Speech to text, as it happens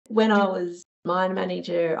When I was mine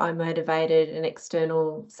manager, I motivated an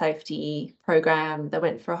external safety program that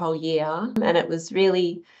went for a whole year, and it was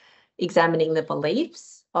really examining the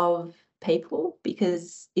beliefs of people,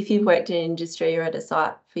 because if you've worked in industry or at a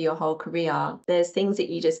site for your whole career, there's things that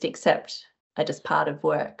you just accept are just part of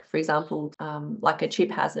work. For example, like a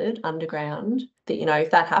chip hazard underground, that,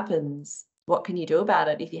 if that happens, what can you do about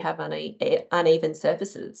it if you have uneven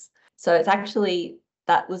surfaces? So it's actually,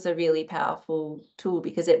 that was a really powerful tool,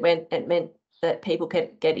 because it meant that people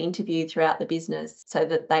could get interviewed throughout the business so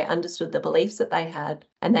that they understood the beliefs that they had.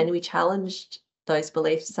 And then we challenged those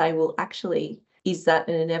beliefs to say, well, actually, is that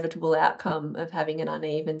an inevitable outcome of having an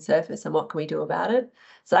uneven surface, and what can we do about it?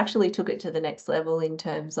 So actually took it to the next level in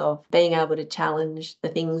terms of being able to challenge the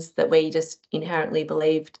things that we just inherently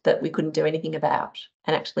believed that we couldn't do anything about,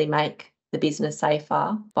 and actually make the business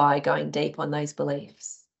safer by going deep on those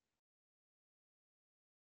beliefs.